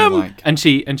 here I come. like- And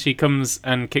she comes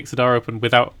and kicks the door open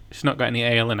without... She's not got any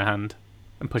ale in her hand.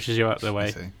 And pushes you out of the I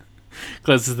way. see.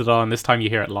 Closes the door, and this time you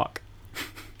hear it lock.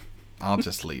 I'll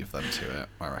just leave them to it,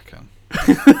 I reckon.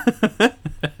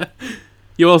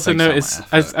 You also Takes all my notice,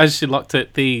 effort. as she locked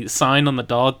it, the sign on the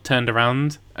door turned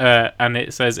around, and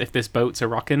it says, if this boat's a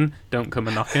rockin', don't come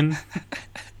a knockin'.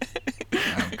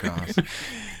 Oh, God.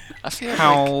 I feel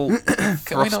How like,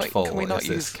 can we thrustful not is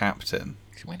use? this captain?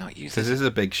 Can we not use? Because this is a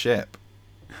big ship.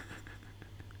 I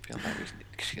feel like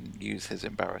we should use his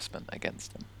embarrassment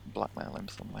against him, blackmail him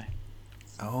some way.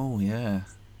 Oh, yeah.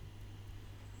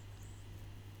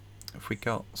 If we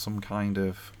got some kind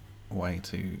of way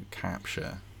to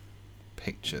capture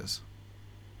pictures.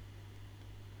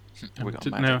 We got a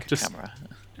No, magic just- camera.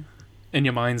 In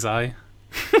your mind's eye.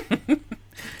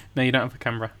 No, you don't have a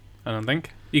camera, I don't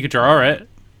think. You could draw it.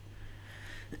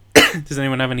 Does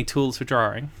anyone have any tools for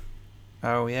drawing?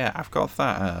 Oh, yeah, I've got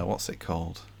that, what's it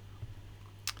called?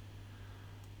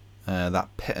 That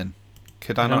pitten.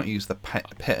 Could I not use the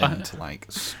pitten to,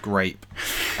 like, scrape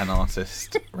an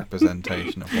artist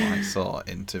representation of what I saw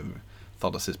into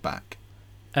Thoddis's back?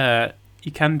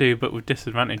 You can do, but with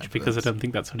disadvantage, because I Evidence. don't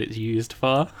think that's what it's used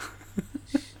for.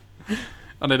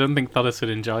 And I don't think Thoddis would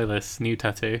enjoy this new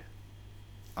tattoo.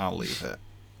 I'll leave it.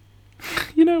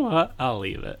 You know what? I'll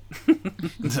leave it.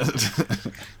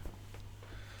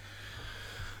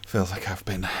 Feels like I've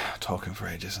been talking for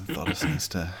ages and Thoddis needs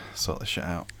to sort this shit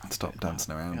out and stop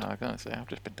dancing around. Yeah, I was gonna say I've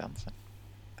just been dancing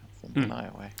the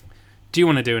night away. Do you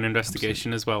want to do an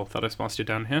investigation as well, Thoddis, whilst you're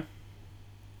down here?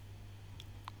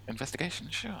 Investigation,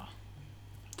 sure.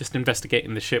 Just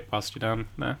investigating the ship whilst you're down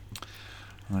there.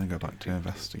 I'm going to go back to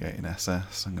investigating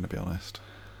SS, I'm going to be honest.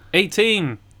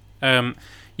 18!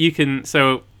 You can...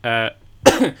 So,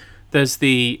 there's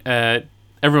the...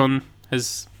 everyone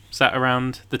has sat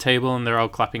around the table and they're all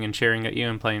clapping and cheering at you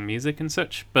and playing music and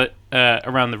such. But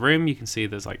around the room, you can see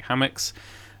there's, like, hammocks.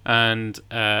 And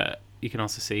you can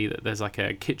also see that there's, like,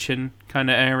 a kitchen kind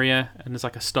of area. And there's,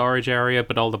 like, a storage area,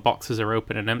 but all the boxes are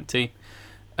open and empty.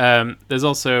 There's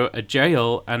also a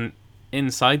jail, and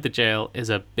inside the jail is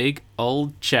a big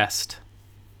old chest.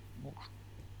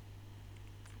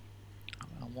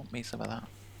 I want me some of that.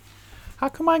 How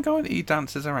come I go and he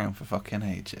dances around for fucking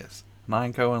ages? And I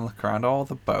go and look around all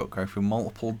the boat, go through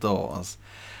multiple doors,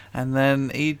 and then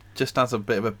he just has a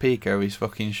bit of a peek over his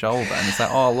fucking shoulder, and it's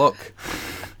like, oh, look.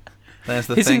 There's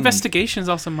the His thing. investigation's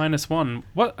also -1.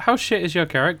 What? How shit is your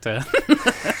character?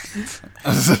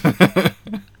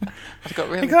 I've got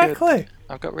really Exactly. good.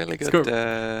 I've got really It's good. got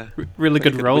really really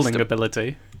good good rolling wisdom.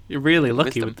 ability. You're really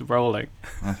lucky Wisdom. with the rolling.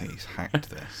 I think he's hacked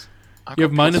this. I've You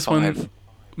have got -1, +5 animal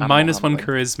 -1 handling.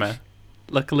 charisma.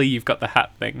 Luckily, you've got the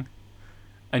hat thing,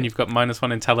 and you've got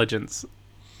 -1 intelligence.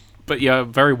 But you're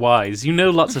very wise. You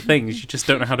know lots of things. You just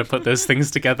don't know how to put those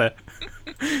things together.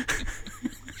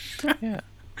 Yeah.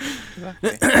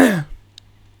 Exactly.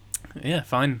 Yeah,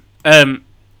 fine.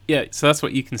 Yeah, so that's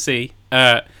what you can see.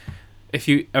 If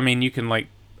you, I mean, you can like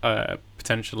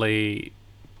potentially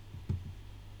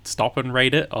stop and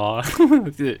raid it, or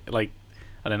like,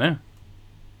 I don't know.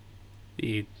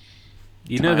 You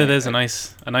Can know that I- there's a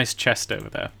nice chest over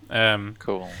there.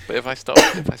 Cool. But if I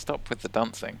stop with the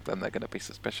dancing, then they're going to be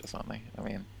suspicious, aren't they? I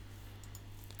mean,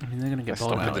 they're gonna if I get stop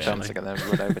bored with the eventually. dancing and then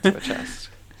run over to a chest.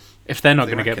 If they're not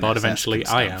They gonna get reckon bored SS eventually,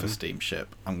 can I stand am. for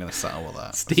steamship. I'm going to settle with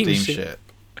that. Steam ship. ship.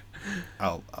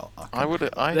 I'll I would.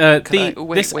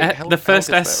 The first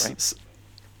S. Right?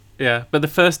 Yeah, but the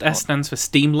first S Oh. stands for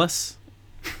steamless.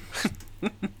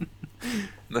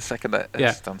 The second S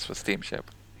Yeah. stands for steamship.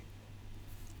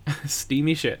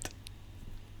 Steamy shit.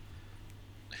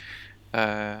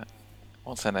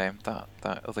 What's her name? That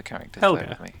other character. Helga.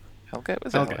 With me. Helga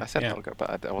was Helga, it? I said yeah. Helga,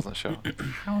 but I wasn't sure.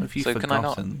 How have you So can I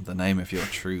not- forgotten the name of your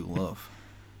true love?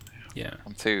 Yeah.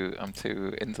 I'm too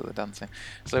into the dancing.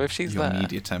 So if she's Your there,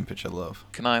 media temperature love.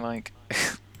 can I like?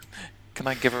 Can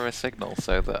I give her a signal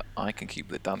so that I can keep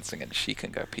the dancing and she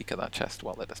can go peek at that chest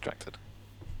while they're distracted?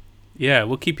 Yeah,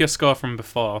 we'll keep your score from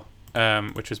before,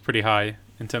 which was pretty high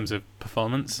in terms of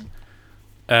performance.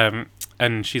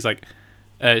 And she's like,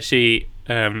 let's see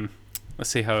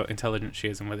how intelligent she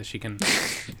is and whether she can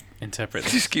interpret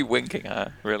this. Just keep winking at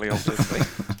her, really obviously.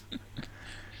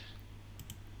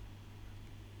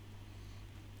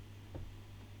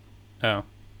 Oh.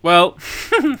 Well,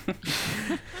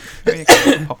 There you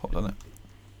go, pop up, doesn't it?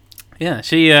 Yeah,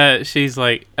 she's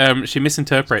like she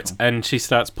misinterprets and she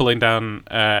starts pulling down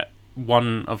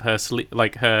one of her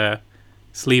her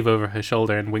sleeve over her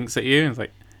shoulder and winks at you and is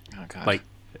like, oh, God. Like,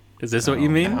 is this what you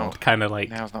mean? No. Kind of like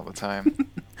now's not the time.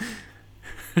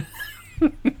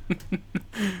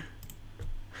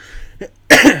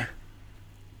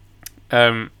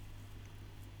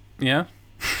 Yeah.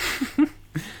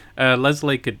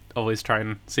 Leslie could always try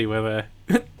and see whether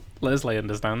Leslie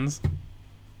understands.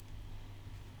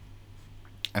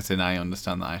 As in, I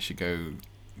understand that I should go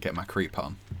get my creep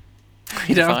on.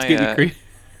 You don't have to get your creep.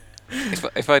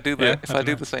 If I do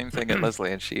the same thing at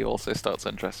Leslie and she also starts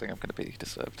undressing, I'm going to be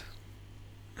disturbed.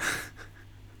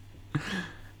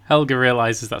 Helga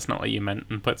realizes that's not what you meant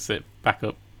and puts it back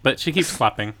up, but she keeps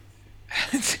clapping.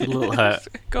 A little hurt.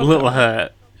 A little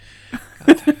hurt.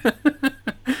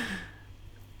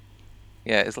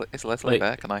 Yeah, is Leslie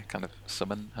there? Can I kind of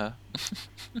summon her?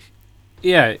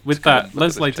 Yeah, with that,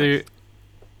 Leslie,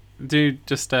 do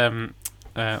just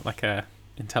like a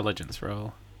intelligence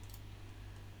roll.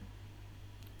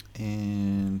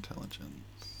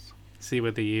 Intelligence. See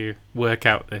whether you work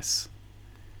out this.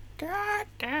 God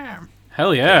damn.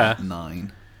 Hell yeah.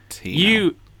 9.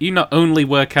 You not only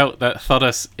work out that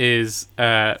Thodas is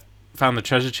found the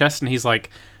treasure chest and he's like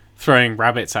throwing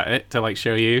rabbits at it to like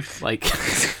show you like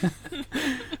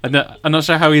I'm not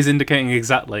sure how he's indicating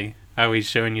exactly how he's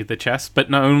showing you the chest, but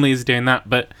not only is he doing that,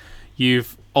 but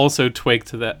you've also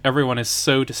twigged that everyone is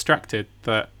so distracted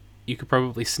that you could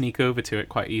probably sneak over to it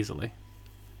quite easily.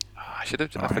 I should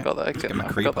have. I forgot that I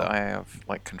forgot that I have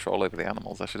like control over the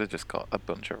animals. I should have just got a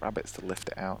bunch of rabbits to lift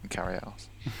it out and carry it off.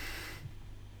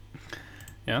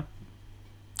 Yeah,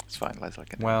 it's fine, Leslie.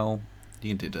 Well,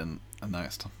 you didn't, and now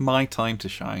it's my time to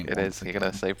shine. It is. You're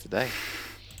gonna save the day.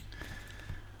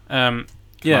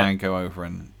 Yeah. Try and go over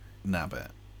and nab it.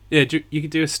 Yeah, you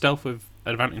could do a stealth with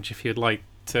advantage if you'd like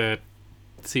to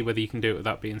see whether you can do it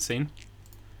without being seen.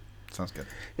 Sounds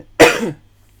good.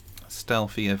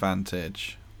 Stealthy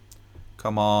advantage.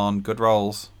 Come on, good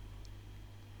rolls.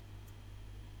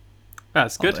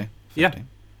 That's good.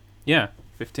 Yeah,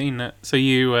 15. So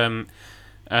you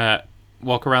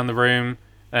walk around the room,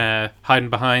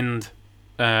 hiding behind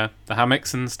the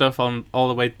hammocks and stuff on all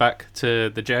the way back to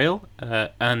the jail,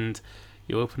 and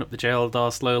you open up the jail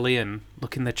door slowly and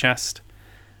look in the chest,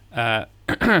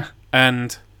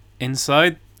 and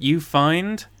inside you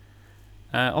find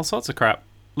all sorts of crap,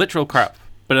 literal crap.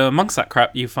 But amongst that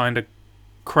crap, you find a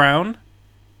crown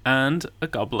and a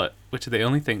goblet, which are the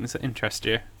only things that interest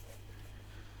you.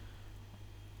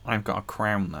 I've got a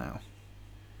crown now.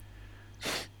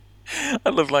 I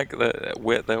love like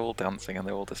they're all dancing and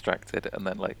they're all distracted, and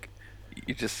then like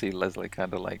you just see Leslie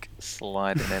kind of like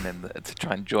sliding in to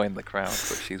try and join the crowd,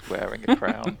 but she's wearing a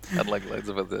crown and like loads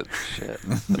of other shit.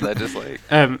 And they're just like,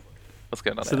 what's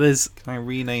going on? So there's can I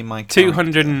rename my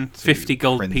 250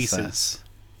 gold Princess? Pieces.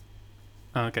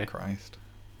 Oh, okay. Christ.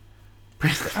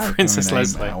 Princess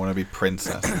Leslie. I want to be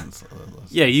Princess.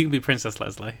 Yeah, you can be Princess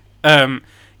Leslie.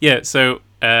 Yeah. So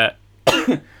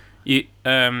you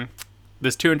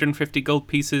there's 250 gold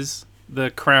pieces.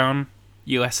 The crown,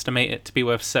 you estimate it to be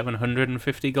worth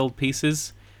 750 gold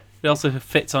pieces. It also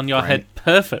fits on your head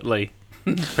perfectly,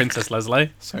 Princess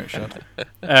Leslie. So it should.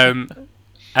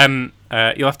 And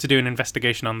you'll have to do an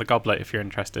investigation on the goblet if you're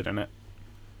interested in it.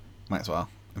 Might as well.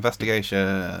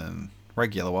 Investigation,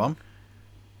 regular one.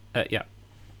 Yeah.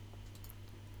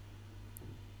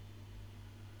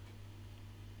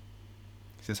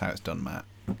 This is how it's done, Matt.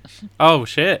 Oh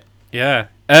shit! Yeah.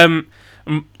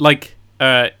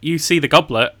 You see the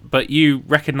goblet, but you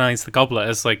recognize the goblet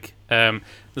as like the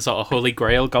sort of Holy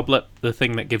Grail goblet, the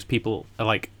thing that gives people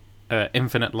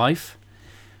infinite life.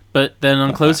 But then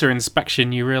on closer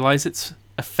inspection, you realize it's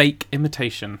a fake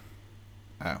imitation.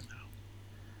 Oh,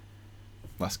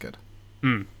 that's good.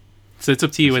 So it's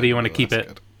up to you whether you want to keep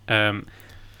it. Yeah.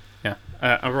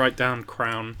 I'll write down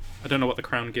crown. I don't know what the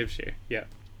crown gives you yet.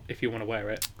 If you want to wear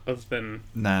it, other than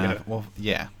well,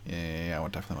 yeah, I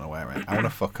would definitely want to wear it. I want to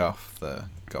fuck off the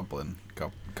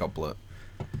goblet.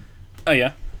 Oh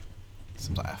yeah,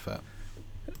 Seems like effort.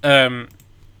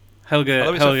 Helga.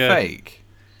 Although it's a fake.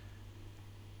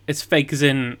 It's fake, as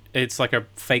in it's like a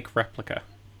fake replica.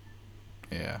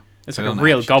 Yeah, it's like a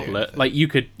real goblet. Like you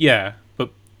could, but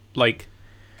like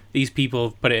these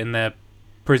people put it in there,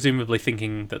 presumably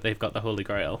thinking that they've got the Holy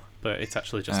Grail, but it's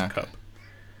actually just a cup.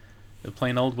 A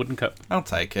plain old wooden cup. I'll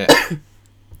take it.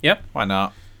 Yep. Why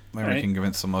not? Maybe we can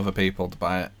convince some other people to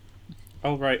buy it.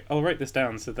 I'll write this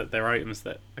down so that they're items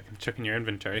that I can chuck in your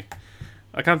inventory.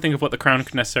 I can't think of what the crown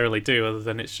could necessarily do other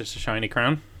than it's just a shiny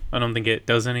crown. I don't think it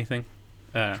does anything.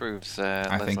 Proves.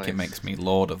 I think it makes me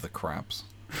Lord of the Crabs.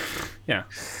 Yeah.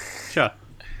 Sure.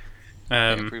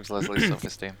 It improves Leslie's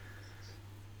self-esteem.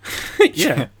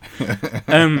 Yeah.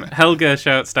 Helga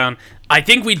shouts down, I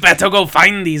think we'd better go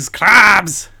find these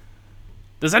crabs.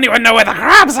 Does anyone know where the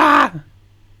crabs are?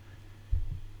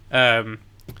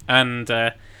 And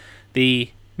the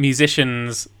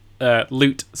musician's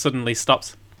lute suddenly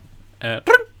stops,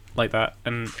 like that,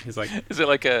 and he's like, "Is it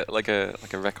like a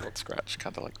record scratch,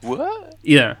 kind of like what?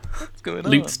 Yeah, what's going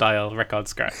lute on? style record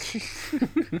scratch."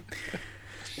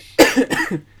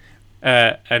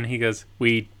 And he goes,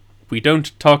 "We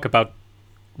don't talk about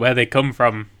where they come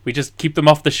from. We just keep them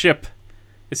off the ship.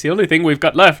 It's the only thing we've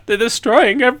got left. They're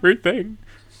destroying everything."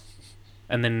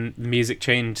 And then the music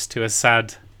changed to a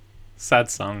sad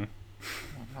song.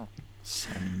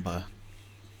 Somber.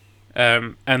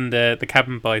 And the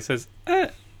cabin boy says,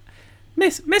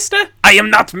 Mister? I am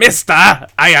not Mister!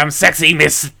 I am sexy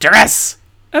mistress!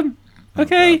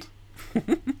 Okay.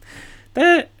 Oh,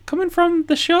 They're coming from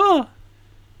the shore.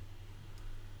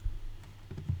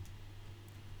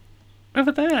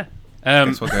 Over there.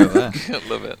 Guess we'll go there.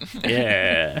 Love it.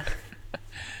 Yeah.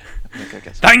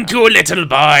 Thank you, little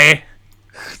boy. I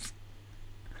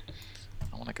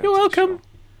want to go. You're to the welcome. shore,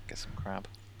 get some crab.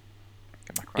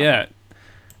 Get my crab.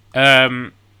 Yeah.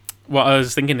 What I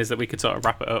was thinking is that we could sort of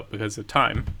wrap it up because of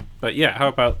time. But yeah, how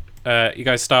about you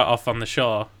guys start off on the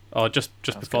shore, or just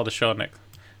before the shore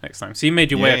next time. So you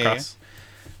made your way across.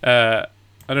 I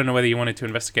don't know whether you wanted to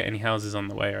investigate any houses on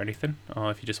the way or anything, or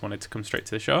if you just wanted to come straight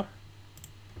to the shore.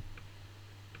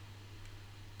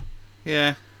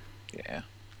 Yeah. Yeah.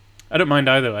 I don't mind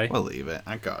either way. We'll leave it.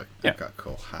 I've got a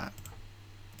cool hat.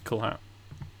 Cool hat.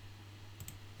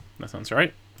 That sounds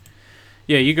right.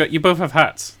 Yeah, you both have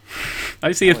hats.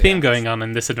 I see a theme going on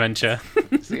in this adventure.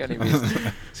 It's the only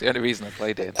reason I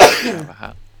played it. I have a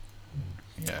hat.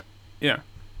 Yeah.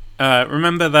 Yeah.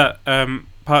 Remember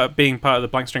that being part of the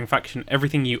Blank String faction,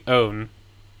 everything you own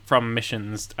from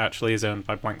missions actually is owned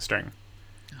by Blank String.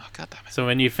 Oh, God damn it. So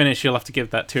when you finish, you'll have to give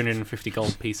that 250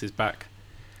 gold pieces back.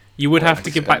 You would have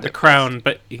to give back the crown,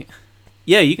 but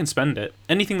yeah, you can spend it.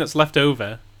 Anything that's left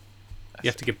over, you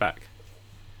have to give back.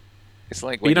 It's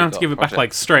like But you don't have to give it back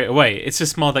like straight away. It's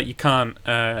just more that you can't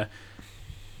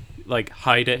like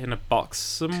hide it in a box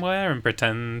somewhere and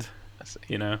pretend,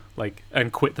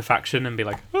 and quit the faction and be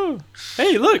like, oh,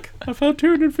 hey, look, I found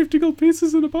 250 gold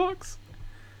pieces in a box.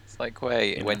 It's like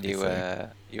when you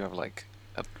have like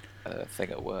a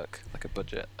thing at work, like a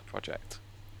project,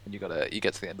 and you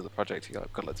get to the end of the project,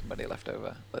 you've got loads of money left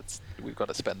over. We've got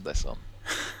to spend this on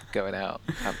going out,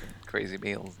 having crazy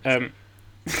meals.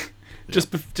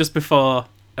 Just before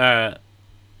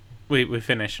we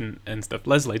finish and stuff,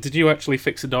 Leslie, did you actually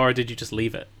fix the door or did you just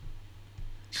leave it?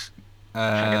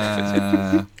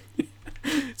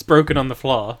 It's broken on the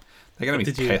floor. They're going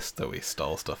to be pissed that we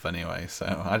stole stuff anyway,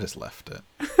 so I just left it.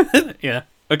 Yeah,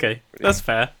 okay, that's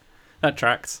fair. That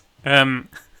tracks.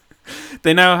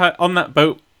 They now on that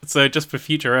boat, so just for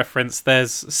future reference,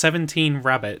 there's 17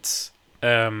 rabbits.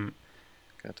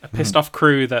 A pissed off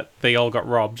crew that they all got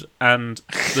robbed, and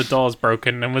the door's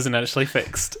broken and wasn't actually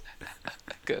fixed.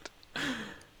 Good.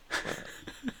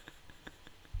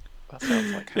 That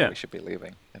sounds like how we should be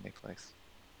leaving any place.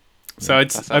 So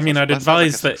I'd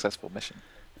advise like a successful mission.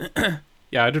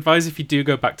 Yeah, I'd advise if you do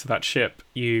go back to that ship,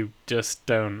 you just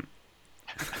don't.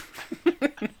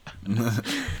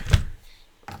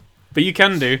 But you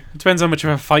can do. It depends how much of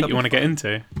a fight you want to get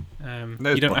into. You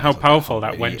don't know how powerful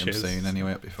that wench is. Soon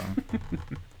anyway, it'll be fine.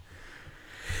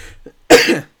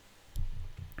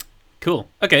 Cool.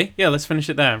 Okay, yeah, let's finish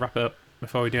it there. Wrap it up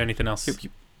before we do anything else. Yep.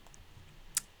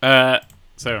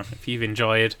 So, if you've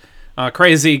enjoyed our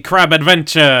crazy crab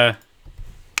adventure,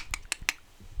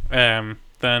 then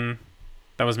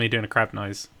that was me doing a crab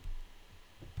noise.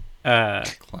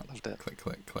 Click,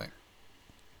 click, click.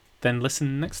 Then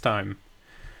listen next time.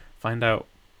 Find out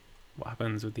what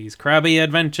happens with these crabby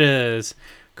adventures.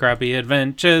 Crabby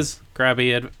adventures.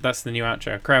 That's the new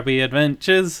outro. Crabby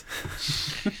adventures.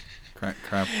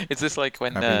 Crab. Is this like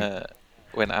when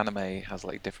anime has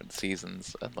like different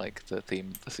seasons and like the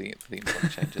theme song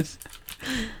changes?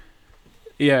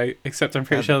 Yeah, except I'm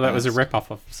pretty sure that was a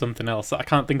rip-off of something else. I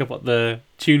can't think of what the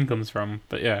tune comes from,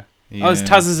 but yeah. Oh, it's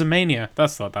Tazazamania.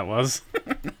 That's what that was.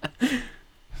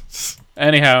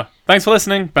 Anyhow, thanks for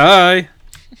listening. Bye.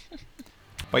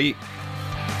 Bye.